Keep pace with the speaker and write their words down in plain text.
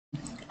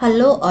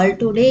Hello all,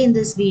 today in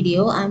this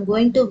video I am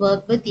going to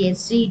work with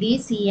SGD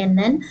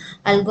CNN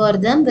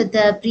algorithm with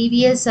the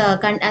previous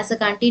as a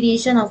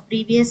continuation of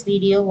previous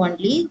video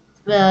only.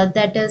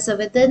 That is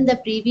within the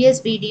previous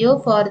video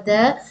for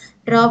the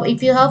drop.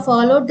 If you have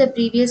followed the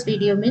previous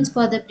video, means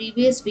for the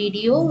previous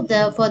video,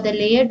 for the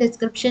layer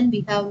description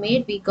we have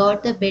made, we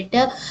got the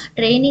better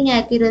training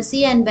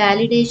accuracy and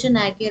validation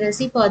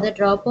accuracy for the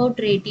dropout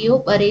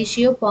ratio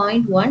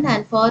 0.1,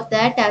 and for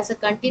that, as a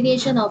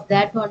continuation of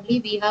that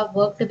only, we have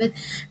worked with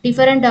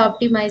different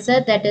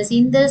optimizer. That is,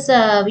 in this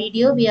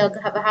video we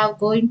have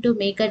going to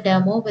make a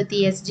demo with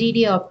the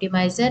SGD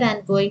optimizer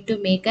and going to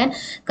make a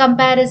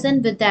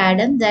comparison with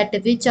Adam, that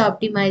which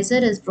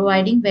optimizer is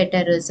providing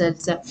better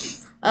results.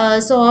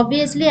 So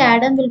obviously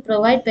Adam will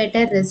provide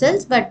better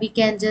results, but we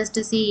can just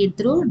see it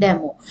through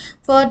demo.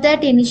 For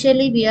that,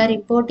 initially we are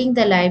importing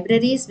the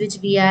libraries which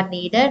we are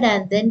needed,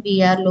 and then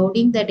we are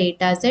loading the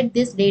dataset.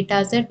 This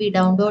dataset we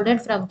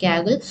downloaded from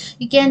Kaggle.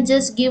 You can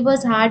just give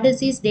us hard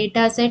disease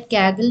dataset.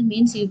 Kaggle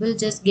means you will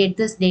just get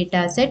this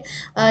dataset.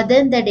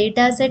 Then the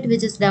dataset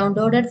which is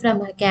downloaded from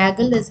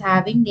Kaggle is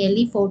having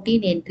nearly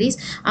 14 entries.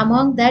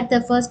 Among that,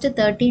 the first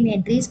 13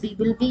 entries we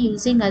will be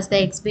using as the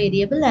X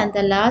variable, and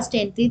the last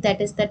entry, that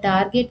is the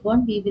target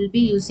one, we will be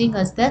using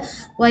as the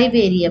Y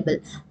variable.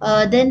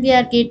 Then we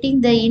are getting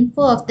the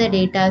info of the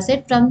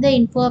dataset. From the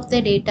info of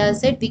the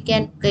dataset, we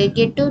can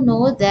get to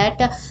know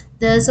that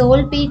the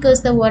sole peak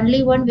is the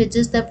only one which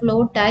is the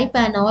float type,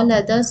 and all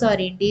others are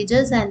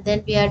integers. And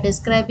then we are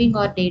describing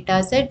our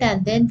dataset,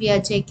 and then we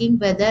are checking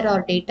whether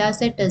our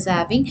dataset is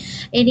having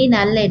any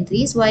null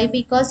entries. Why?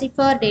 Because if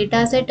our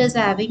dataset is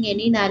having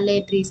any null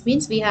entries,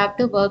 means we have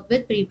to work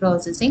with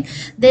pre-processing.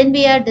 Then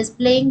we are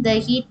displaying the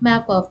heat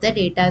map of the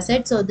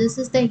dataset. So this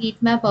is the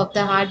heat map of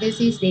the heart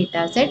disease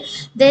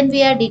dataset. Then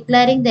we are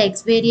declaring the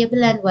X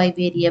variable and Y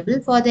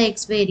variable. For the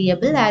X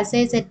variable, as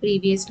I said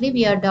previously,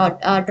 we are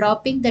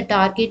dropping the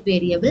target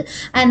variable,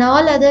 and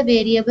all other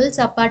variables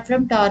apart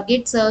from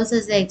target serves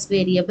as the X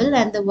variable,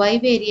 and the Y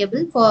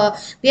variable, for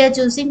we are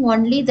choosing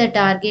only the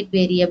target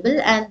variable.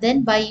 And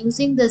then by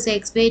using this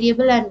X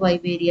variable and Y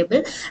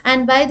variable,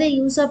 and by the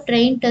use of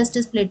train test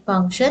split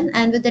function,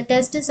 and with the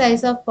test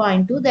size of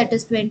 0.2, that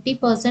is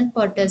 20%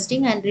 for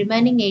testing and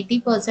remaining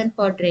 80%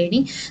 for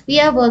training, we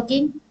are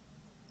working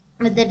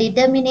with the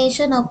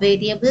determination of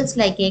variables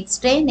like X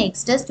train,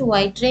 X test,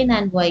 Y train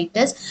and Y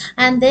test.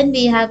 And then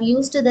we have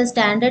used the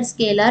standard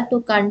scalar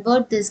to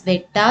convert this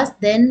vectors.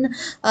 Then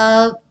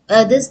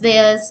this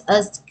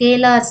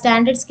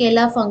standard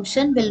scalar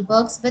function will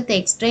works with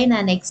X train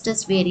and X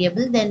test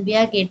variable. Then we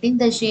are getting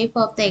the shape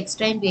of the X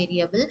train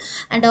variable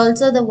and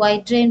also the Y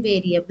train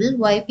variable.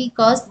 Why?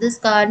 Because this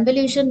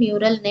convolution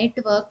neural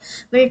network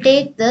will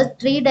take the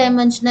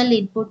three-dimensional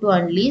input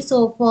only.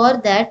 So for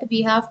that,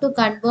 we have to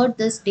convert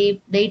this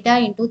data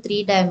into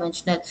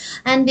three-dimensional.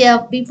 And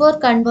before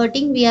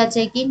converting, we are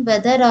checking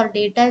whether our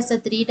data is a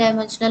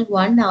three-dimensional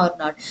one or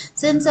not.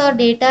 Since our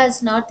data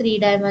is not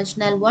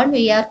three-dimensional one,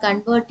 we are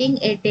converting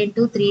it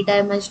into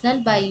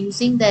three-dimensional by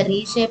using the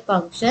reshape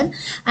function.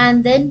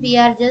 And then we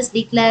are just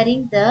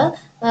declaring the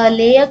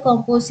layer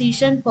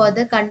composition for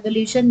the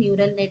convolution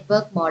neural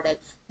network model.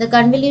 The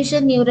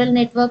convolution neural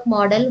network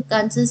model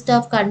consists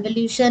of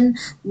convolution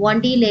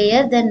 1D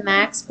layer, then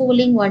max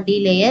pooling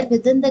 1D layer.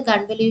 Within the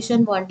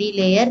convolution 1D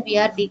layer, we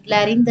are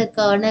declaring the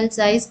kernel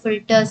size,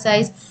 filter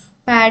size,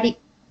 padding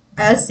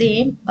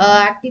same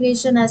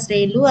activation as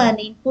ReLU, and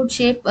input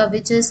shape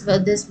which is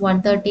this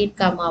 113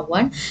 comma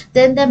 1.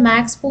 Then the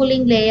max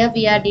pooling layer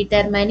we are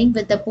determining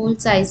with the pool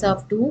size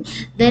of 2.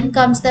 Then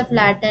comes the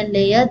flattened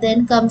layer.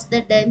 Then comes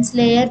the dense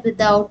layer with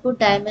the output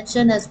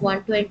dimension as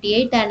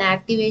 128 and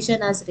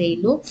activation as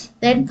ReLU.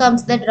 Then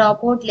comes the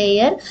dropout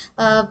layer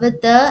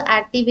with the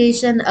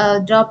activation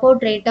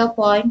dropout rate of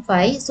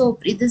 0.5. So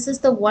this is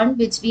the one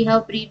which we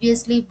have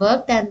previously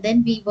worked, and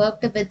then we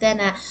worked with an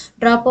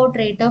dropout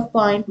rate of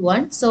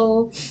 0.1. So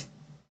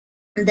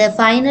the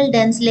final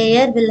dense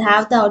layer will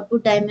have the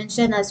output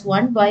dimension as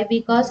 1. Why?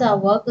 Because our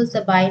work is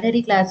a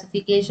binary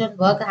classification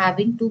work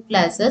having two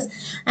classes,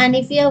 and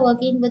if we are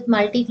working with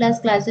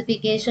multi-class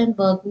classification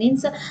work,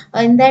 means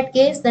in that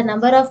case the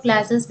number of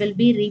classes will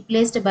be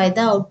replaced by the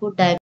output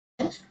dimension.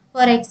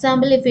 For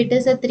example, if it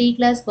is a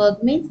 3-class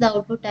work, means the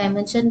output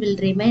dimension will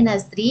remain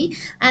as 3,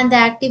 and the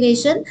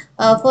activation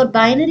for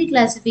binary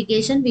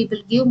classification we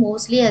will give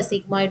mostly a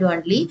sigmoid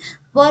only.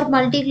 For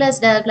multi-class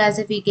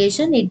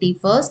classification it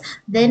differs.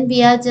 Then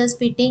we are just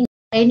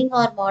training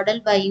our model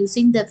by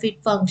using the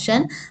fit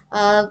function.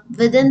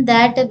 Within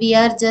that, we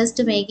are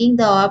just making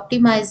the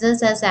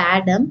optimizers as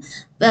Adam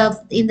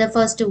in the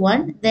first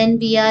one. Then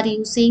we are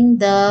using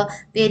the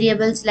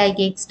variables like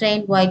X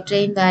train, Y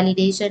train,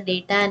 validation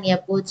data and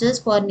approaches.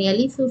 For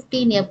nearly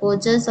 15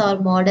 approaches our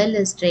model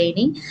is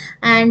training,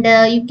 and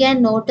you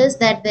can notice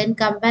that when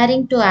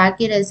comparing to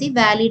accuracy,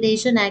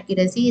 validation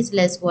accuracy is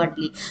less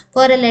only.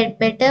 For a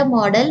better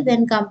model,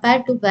 when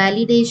compared to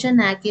validation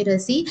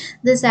accuracy,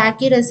 this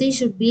accuracy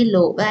should be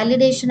low.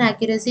 Validation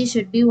accuracy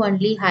should be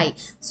only high.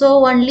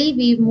 So only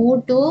we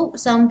move to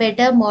some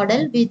better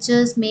model which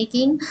is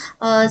making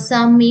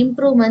some some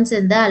improvements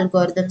in the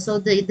algorithm. So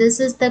this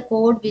is the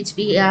code which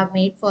we have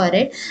made for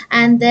it.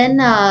 And then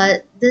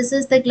this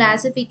is the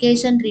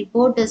classification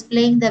report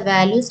displaying the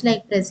values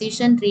like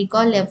precision,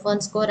 recall,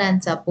 F1 score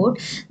and support.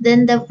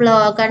 Then the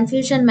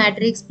confusion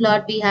matrix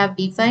plot we have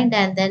defined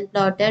and then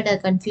plotted a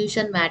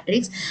confusion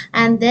matrix.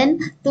 And then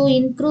to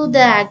improve the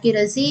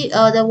accuracy,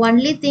 the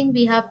only thing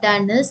we have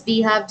done is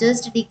we have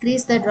just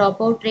decreased the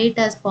dropout rate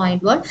as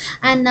 0.1,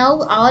 and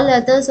now all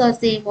others are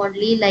same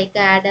only, like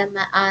Adam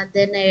and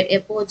then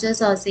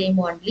approaches are same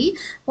only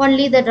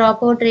the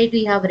dropout rate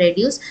we have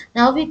reduced.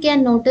 Now we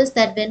can notice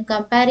that when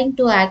comparing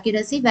to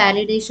accuracy,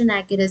 validation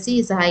accuracy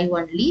is high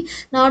only.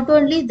 Not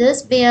only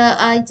this,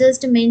 I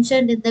just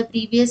mentioned in the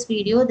previous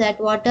video that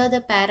what are the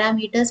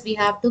parameters we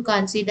have to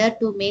consider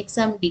to make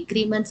some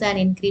decrements and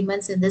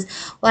increments in this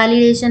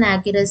validation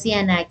accuracy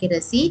and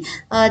accuracy.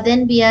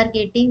 Then we are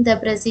getting the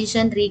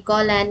precision,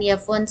 recall and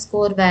F1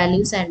 score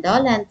values and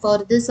all, and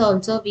for this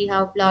also we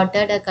have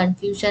plotted a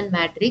confusion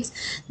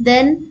matrix.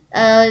 Then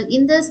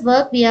in this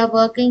work we are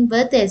working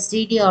with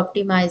SGD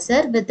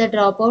optimizer with the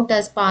dropout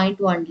as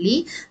point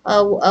only,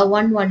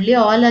 one only.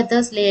 All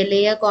others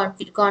layer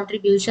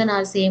contribution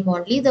are same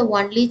only. The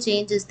only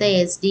change is the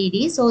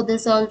SDD. So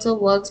this also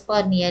works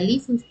for nearly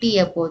 50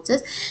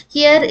 approaches.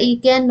 Here you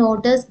can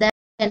notice that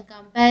and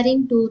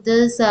comparing to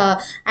this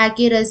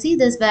accuracy,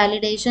 this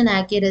validation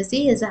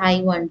accuracy is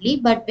high only.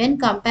 But when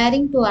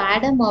comparing to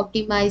Adam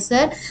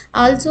optimizer,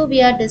 also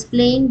we are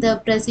displaying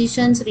the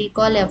precisions,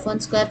 recall,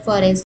 F1 square for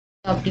S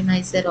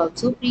optimizer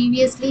also.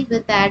 Previously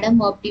with Adam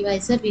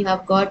optimizer we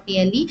have got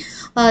nearly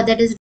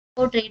that is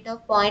dropout rate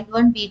of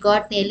 0.1, we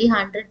got nearly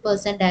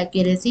 100%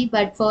 accuracy,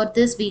 but for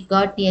this we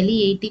got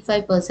nearly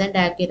 85%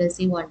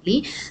 accuracy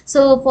only.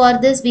 So for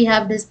this we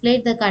have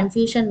displayed the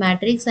confusion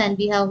matrix and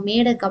we have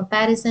made a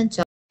comparison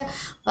chart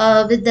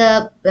with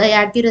the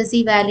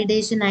accuracy,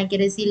 validation,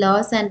 accuracy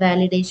loss and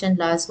validation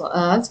loss.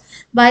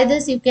 By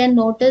this you can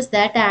notice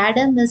that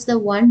Adam is the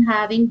one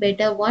having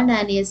better one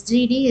and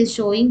SGD is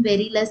showing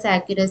very less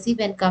accuracy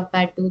when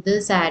compared to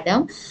this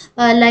Adam.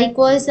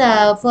 Likewise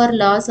for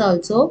loss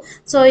also.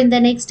 So in the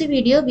next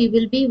video we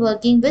will be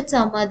working with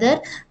some other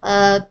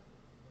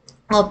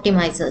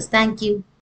optimizers. Thank you.